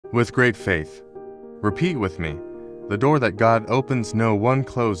With great faith. Repeat with me. The door that God opens, no one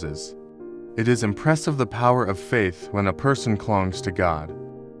closes. It is impressive the power of faith when a person clings to God.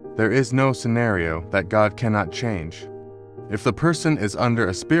 There is no scenario that God cannot change. If the person is under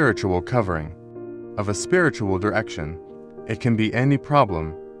a spiritual covering, of a spiritual direction, it can be any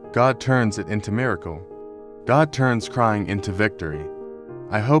problem. God turns it into miracle. God turns crying into victory.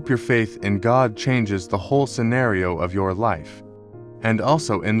 I hope your faith in God changes the whole scenario of your life, and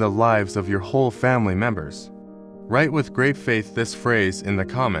also in the lives of your whole family members. Write with great faith this phrase in the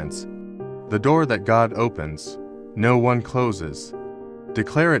comments. The door that God opens, no one closes.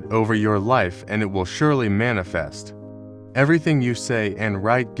 Declare it over your life and it will surely manifest. Everything you say and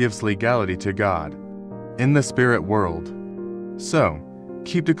write gives legality to God in the spirit world. So,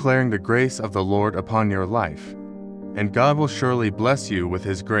 keep declaring the grace of the Lord upon your life, and God will surely bless you with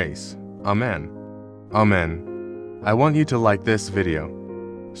His grace. Amen. Amen. I want you to like this video,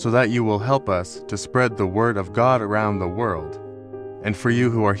 so that you will help us to spread the word of God around the world. And for you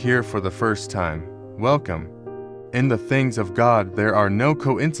who are here for the first time, welcome. In the things of God there are no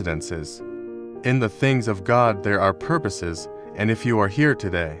coincidences. In the things of God there are purposes, and if you are here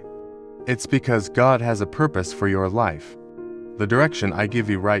today, it's because God has a purpose for your life. The direction I give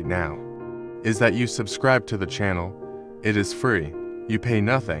you right now is that you subscribe to the channel. It is free, you pay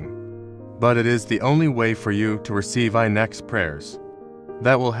nothing, but it is the only way for you to receive my next prayers.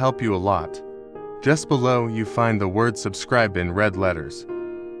 That will help you a lot. Just below you find the word subscribe in red letters.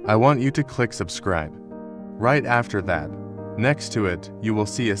 I want you to click subscribe. Right after that, next to it, you will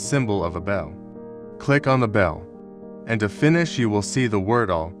see a symbol of a bell. Click on the bell, and to finish you will see the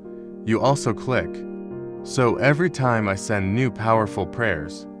word all. You also click. So every time I send new powerful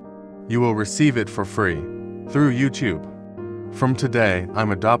prayers, you will receive it for free through YouTube. From today,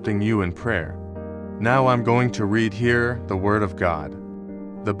 I'm adopting you in prayer. Now I'm going to read here the Word of God.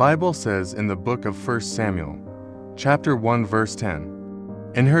 The Bible says in the book of 1 Samuel, chapter 1 verse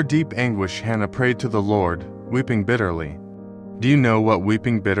 10, in her deep anguish Hannah prayed to the Lord, weeping bitterly. Do you know what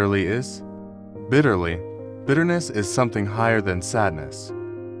weeping bitterly is? Bitterness is something higher than sadness.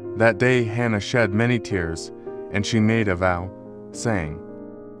 That day Hannah shed many tears, and she made a vow, saying,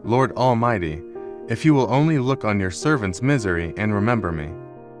 Lord Almighty, if you will only look on your servant's misery and remember me,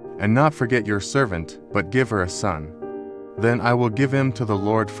 and not forget your servant, but give her a son, then I will give him to the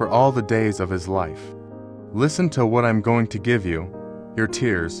Lord for all the days of his life. Listen to what I'm going to give you, your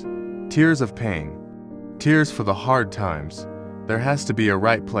tears, tears of pain, tears for the hard times. There has to be a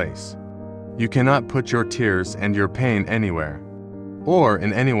right place. You cannot put your tears and your pain anywhere, or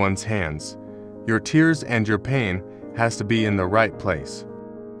in anyone's hands. Your tears and your pain has to be in the right place.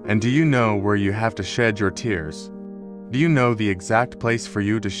 And do you know where you have to shed your tears? Do you know the exact place for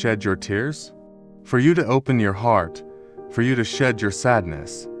you to shed your tears? For you to open your heart, for you to shed your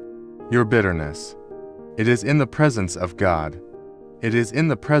sadness, your bitterness. It is in the presence of God. It is in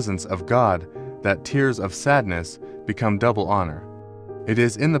the presence of God that tears of sadness become double honor. It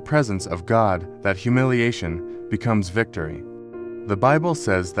is in the presence of God that humiliation becomes victory. The Bible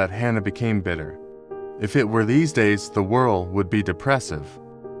says that Hannah became bitter. If it were these days, the world would be depressive.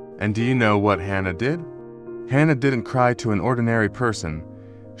 And do you know what Hannah did? Hannah didn't cry to an ordinary person.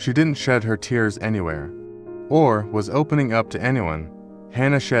 She didn't shed her tears anywhere, or was opening up to anyone.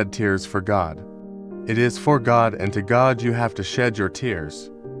 Hannah shed tears for God. It is for God, and to God you have to shed your tears.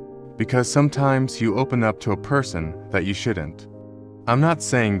 Because sometimes you open up to a person that you shouldn't. I'm not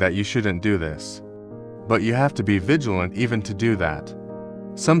saying that you shouldn't do this, but you have to be vigilant even to do that.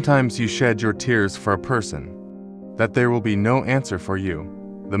 Sometimes you shed your tears for a person that there will be no answer for you.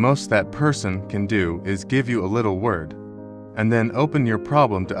 The most that person can do is give you a little word, and then open your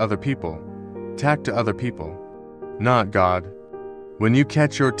problem to other people, talk to other people, not God. When you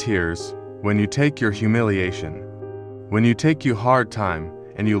catch your tears, when you take your humiliation, when you take your hard time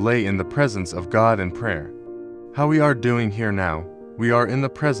and you lay in the presence of God in prayer, how we are doing here now, we are in the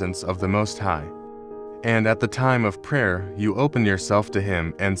presence of the Most High. And at the time of prayer, you open yourself to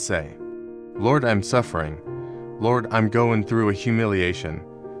Him and say, Lord, I'm suffering. Lord, I'm going through a humiliation.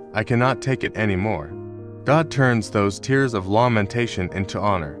 I cannot take it anymore. God turns those tears of lamentation into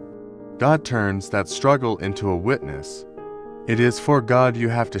honor. God turns that struggle into a witness. It is for God you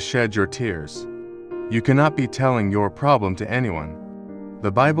have to shed your tears. You cannot be telling your problem to anyone.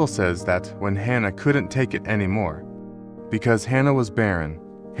 The Bible says that when Hannah couldn't take it anymore, because Hannah was barren,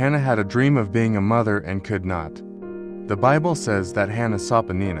 Hannah had a dream of being a mother and could not. The Bible says that Hannah saw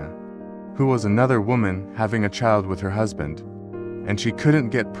Peninnah, who was another woman having a child with her husband, and she couldn't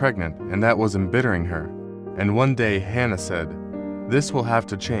get pregnant, and that was embittering her. And one day Hannah said, This will have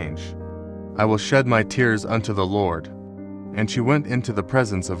to change. I will shed my tears unto the Lord. and she went into the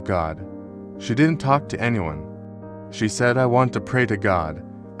presence of God. She didn't talk to anyone. She said, I want to pray to God.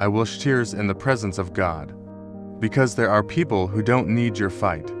 I will shed tears in the presence of God. Because there are people who don't need your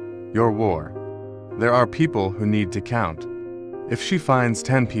fight, your war. There are people who need to count. If she finds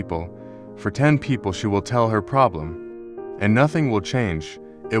 10 people, for 10 people she will tell her problem. And nothing will change.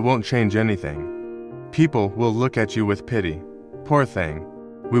 It won't change anything. People will look at you with pity. Poor thing.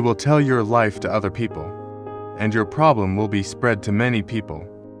 We will tell your life to other people. And your problem will be spread to many people.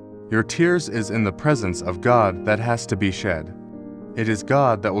 Your tears is in the presence of God that has to be shed. It is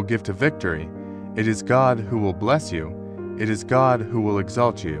God that will give to victory. It is God who will bless you. It is God who will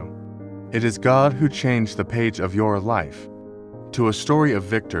exalt you. It is God who changed the page of your life to a story of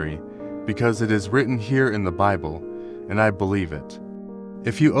victory, because it is written here in the Bible, and I believe it.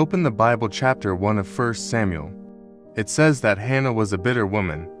 If you open the Bible chapter 1 of 1 Samuel, it says that Hannah was a bitter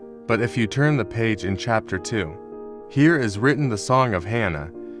woman, but if you turn the page in chapter 2, here is written the song of Hannah.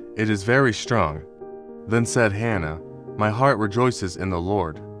 It is very strong. Then said Hannah, my heart rejoices in the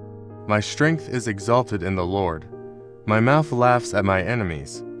Lord. My strength is exalted in the Lord. My mouth laughs at my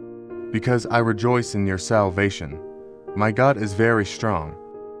enemies, because I rejoice in your salvation. My God is very strong.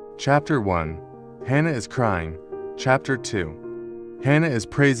 Chapter 1. Hannah is crying. Chapter 2. Hannah is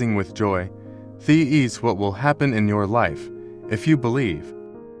praising with joy. This is what will happen in your life, if you believe.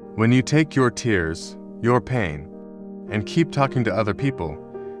 When you take your tears, your pain, and keep talking to other people,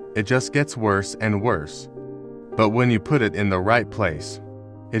 it just gets worse and worse. But when you put it in the right place,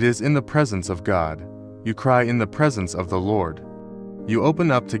 it is in the presence of God. You cry in the presence of the Lord. You open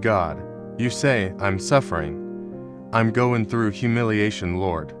up to God. You say, I'm suffering. I'm going through humiliation,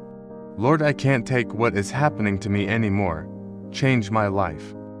 Lord. Lord, I can't take what is happening to me anymore. Change my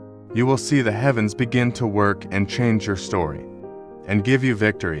life. You will see the heavens begin to work and change your story, and give you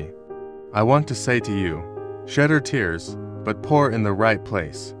victory. I want to say to you, shed your tears, but pour in the right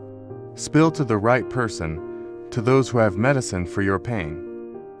place. Spill to the right person, to those who have medicine for your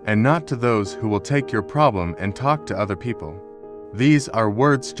pain, and not to those who will take your problem and talk to other people. These are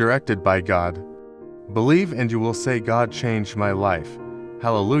words directed by God. Believe and you will say, God changed my life.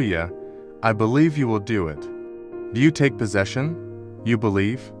 Hallelujah. I believe you will do it. Do you take possession? You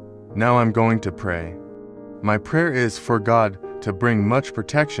believe? Now I'm going to pray. My prayer is for God to bring much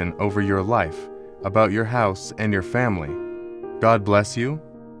protection over your life, about your house and your family. God bless you.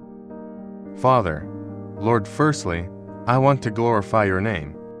 Father, Lord, firstly, I want to glorify your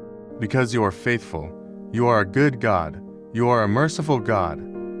name, because you are faithful. You are a good God. You are a merciful God.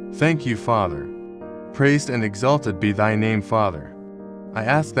 Thank you, Father. Praised and exalted be thy name, Father. I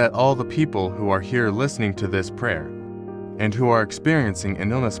ask that all the people who are here listening to this prayer, and who are experiencing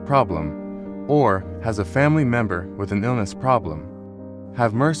an illness problem, or has a family member with an illness problem,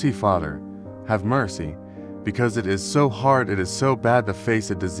 have mercy, Father. Have mercy, because it is so hard, it is so bad to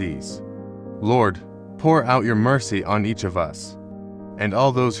face a disease. Lord, pour out your mercy on each of us, and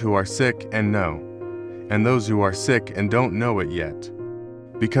all those who are sick and know, and those who are sick and don't know it yet,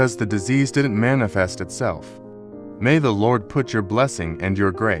 because the disease didn't manifest itself. May the Lord put your blessing and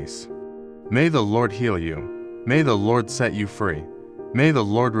your grace. May the Lord heal you. May the Lord set you free. May the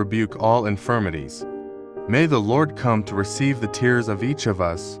Lord rebuke all infirmities. May the Lord come to receive the tears of each of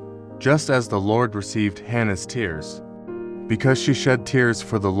us, just as the Lord received Hannah's tears, because she shed tears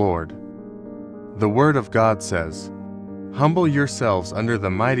for the Lord. The Word of God says, humble yourselves under the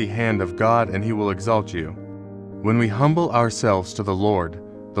mighty hand of God and He will exalt you. When we humble ourselves to the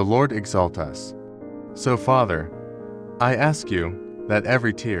Lord exalt us. So Father, I ask you that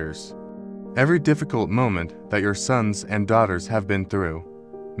every tears, every difficult moment that your sons and daughters have been through,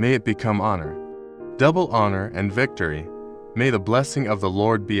 may it become honor, double honor and victory. May the blessing of the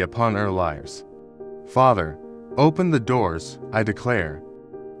Lord be upon our lives. Father, open the doors, I declare.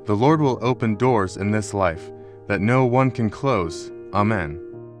 The Lord will open doors in this life that no one can close. Amen.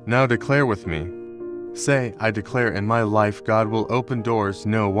 Now declare with me. Say, I declare in my life God will open doors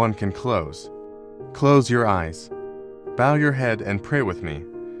no one can close. Close your eyes. Bow your head and pray with me.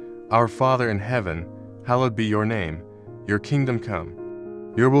 Our Father in heaven, hallowed be your name. Your kingdom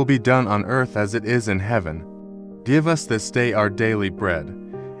come. Your will be done on earth as it is in heaven. Give us this day our daily bread,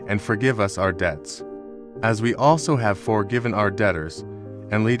 and forgive us our debts, as we also have forgiven our debtors.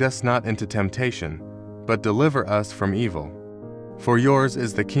 And lead us not into temptation, but deliver us from evil. For yours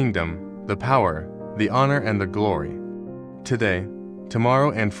is the kingdom, the power, the honor and the glory, today,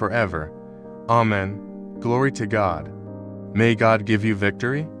 tomorrow and forever. Amen. Glory to God. May God give you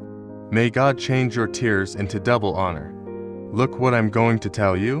victory. May God change your tears into double honor. Look what I'm going to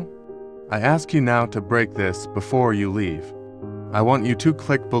tell you. I ask you now to break this before you leave. I want you to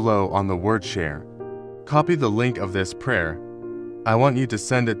click below on the word share. Copy the link of this prayer. I want you to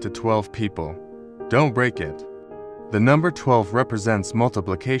send it to 12 people. Don't break it. The number 12 represents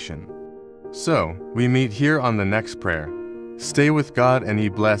multiplication. So, we meet here on the next prayer. Stay with God and He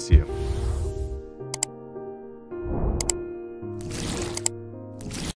bless you.